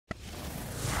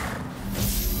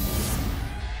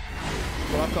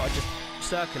I've got to just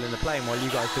circle in the plane while you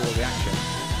guys do all the action.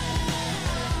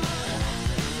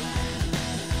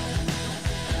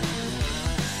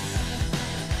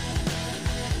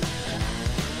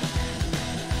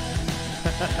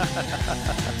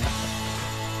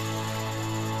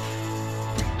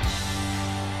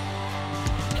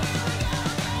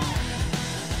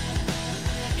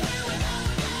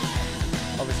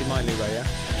 Obviously my leeway, yeah?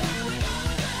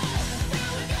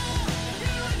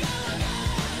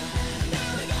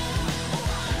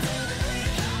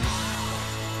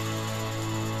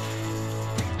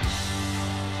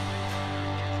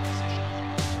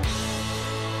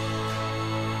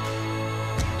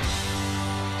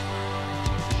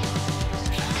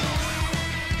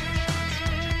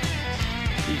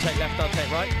 You take left, I'll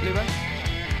take right, Luba.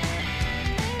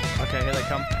 Okay, here they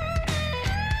come.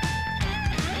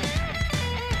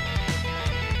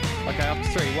 Okay, up to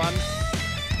 3. 1,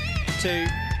 2.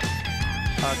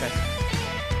 Okay.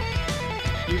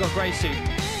 You got grey suit.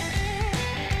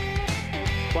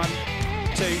 1,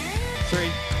 2,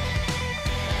 3.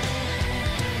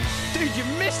 Dude, you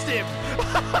missed him!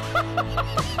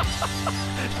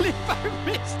 Lebo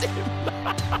missed him!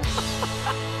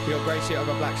 You got grey suit, I've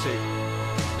got black suit.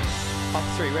 Up to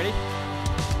 3, ready?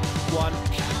 1,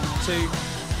 2,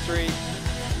 3.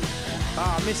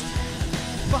 Ah, I missed.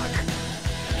 Fuck!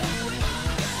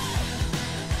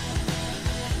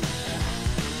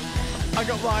 I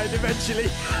got mine eventually.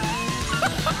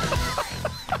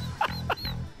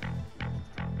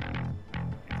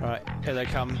 Alright, here they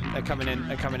come. They're coming in.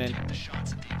 They're coming in.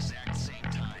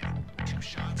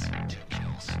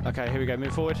 Okay, here we go.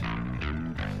 Move forward.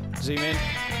 Zoom in.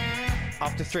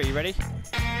 After 3, you ready?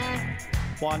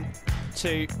 1,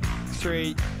 2,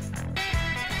 3.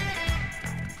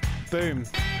 Boom.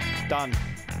 Done.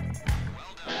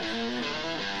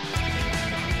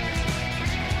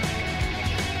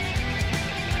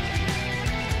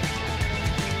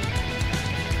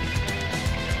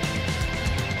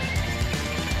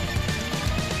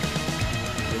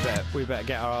 We better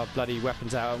get our bloody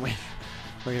weapons out, and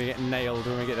we're gonna get nailed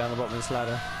when we get down the bottom of this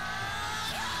ladder.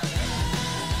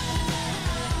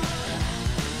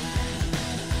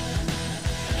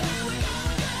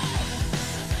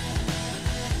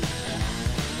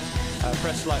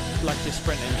 Press like you're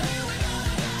sprinting.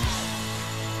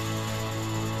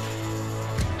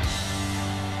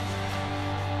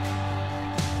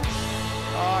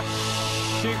 Oh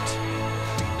shoot!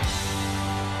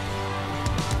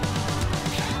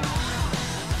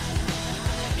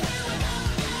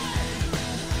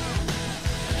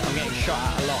 I'm getting shot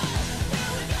at a lot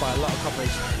by a lot of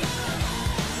copies.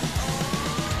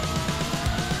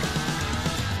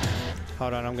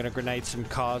 Hold on, I'm going to grenade some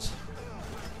cars.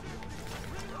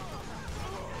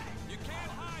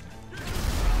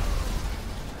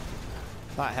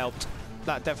 That helped.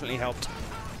 That definitely helped.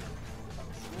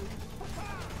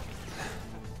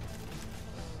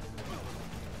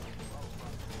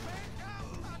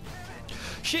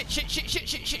 Shit.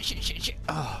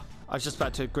 Oh, I was just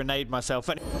about to grenade myself.